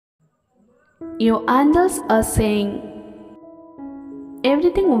Your angels are saying,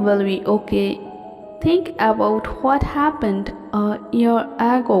 everything will be okay. Think about what happened a year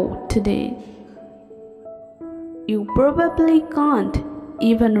ago today. You probably can't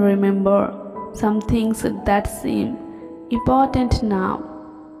even remember. Some things that seem important now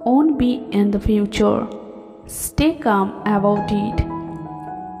won't be in the future. Stay calm about it.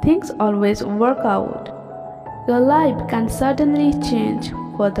 Things always work out. Your life can suddenly change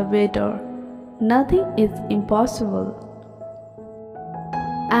for the better. Nothing is impossible.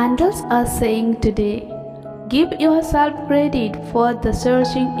 Angels are saying today, give yourself credit for the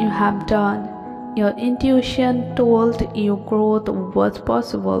searching you have done. Your intuition told you growth was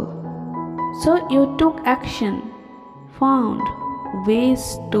possible. So you took action, found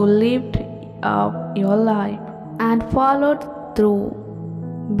ways to lift up your life, and followed through.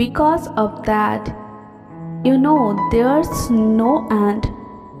 Because of that, you know there's no end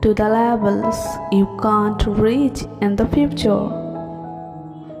to the levels you can't reach in the future.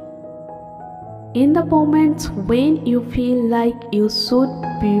 In the moments when you feel like you should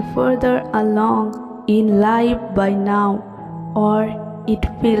be further along in life by now, or it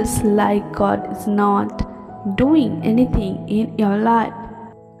feels like God is not doing anything in your life,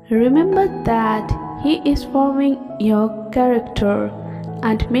 remember that He is forming your character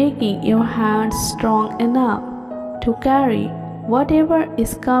and making your hands strong enough to carry whatever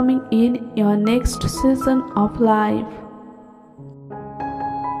is coming in your next season of life.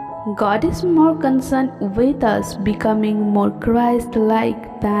 God is more concerned with us becoming more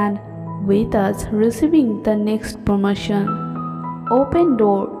Christ-like than with us receiving the next promotion, open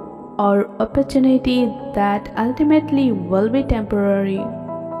door, or opportunity that ultimately will be temporary.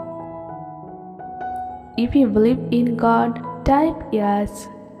 If you believe in God, type yes.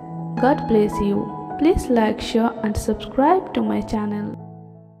 God bless you. Please like, share and subscribe to my channel.